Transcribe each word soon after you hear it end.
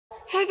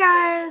Hey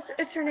guys,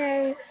 it's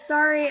Renee.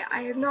 Sorry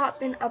I have not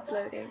been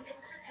uploading.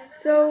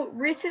 So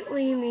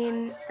recently me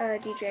and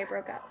DJ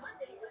broke up.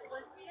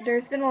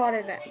 There's been a lot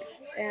of events,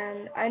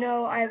 and I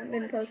know I haven't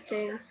been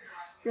posting.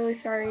 Really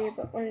sorry,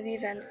 but one of the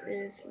events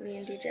is me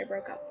and DJ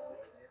broke up.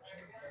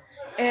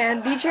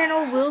 And the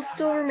channel will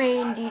still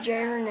remain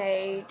DJ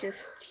Renee, just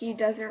he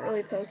doesn't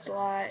really post a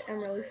lot.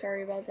 I'm really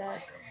sorry about that.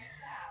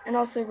 And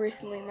also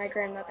recently my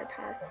grandmother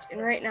passed, and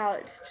right now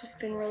it's just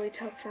been really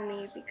tough for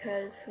me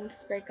because since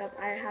the breakup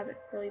I haven't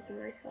really been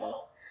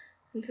myself.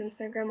 And since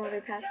my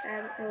grandmother passed, I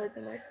haven't really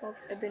been myself.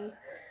 I've been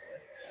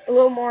a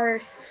little more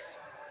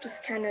just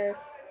kind of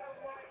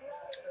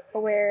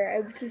aware.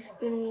 I've just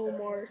been a little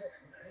more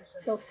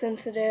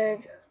self-sensitive,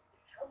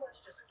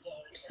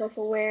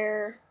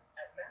 self-aware.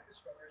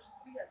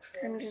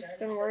 I've just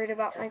been worried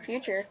about my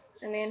future.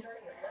 I mean,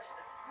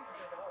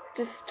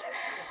 just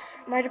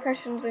my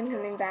depression's been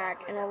coming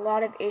back, and a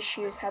lot of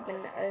issues have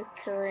been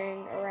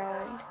occurring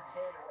around.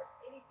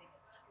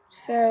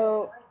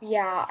 So,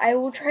 yeah, I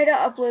will try to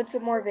upload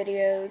some more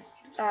videos.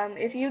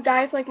 If you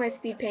guys like my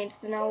speed paints,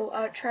 then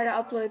I'll try to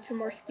upload some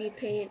more speed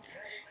paints,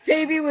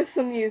 maybe with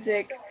some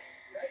music.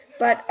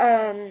 But,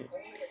 um,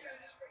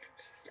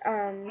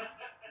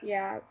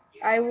 yeah,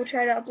 I will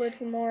try to upload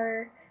some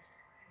more,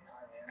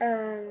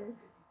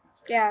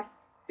 yeah,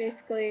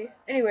 basically.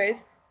 Anyways,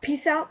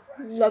 peace out,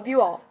 love you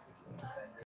all.